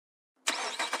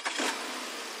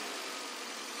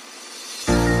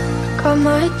Got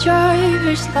my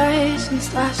driver's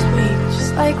license last week,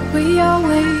 just like we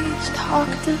always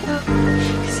talked about.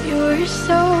 Cause you were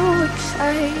so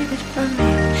excited for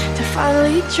me to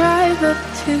finally drive up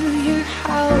to your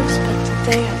house. But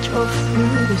today I drove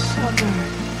through the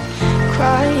suburbs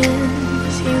crying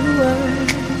cause you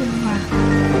weren't around.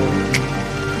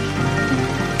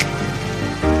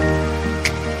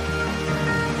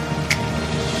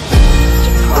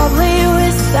 You're probably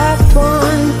with that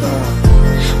one girl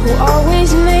who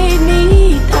always made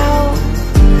me doubt.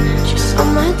 She's so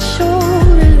much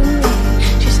older than me,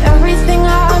 she's everything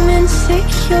I'm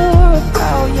insecure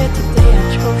about. Yet today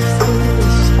I drove through the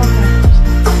suburbs,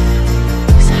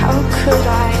 cause how could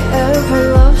I ever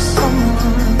love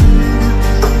someone?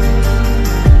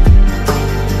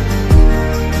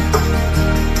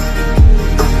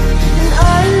 And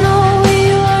I know we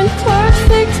weren't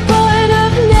perfect, but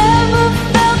I've never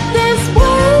felt this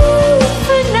way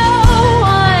for no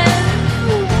one.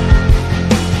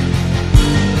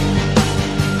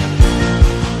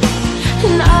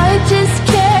 And I just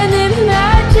can't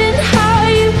imagine how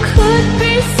you could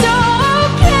be so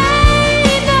okay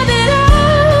now that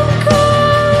I'm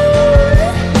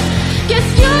gone. Guess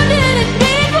you didn't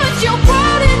mean what you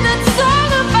wrote in that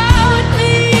song about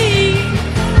me.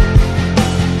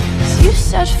 'Cause you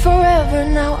said forever,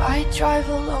 now I drive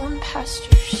alone past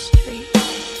your street.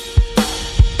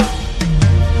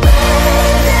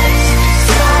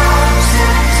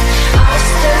 I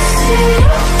still see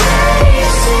your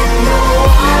face in the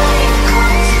white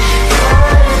cars,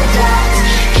 front and back.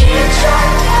 Can't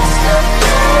drive past the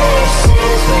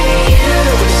places we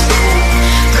used to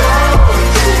go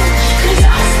to, 'cause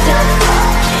I still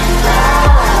fucking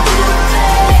love you,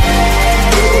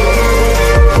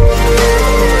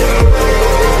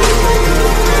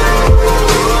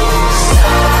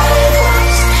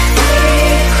 Sidewalks we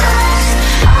crossed,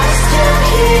 I still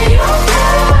hear your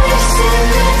voice in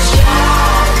the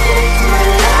traffic.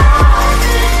 We're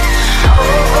laughing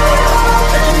over all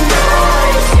the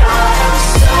noise. God, I'm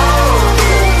so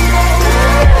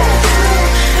regretful,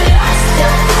 but I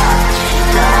still fucking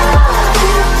love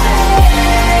you,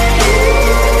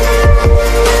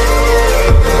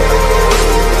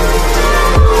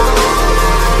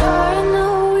 I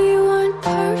know we weren't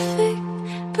perfect,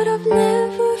 but I've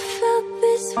never felt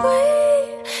this way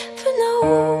for no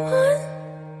one.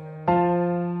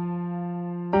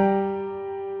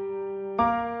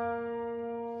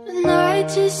 And I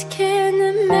just can't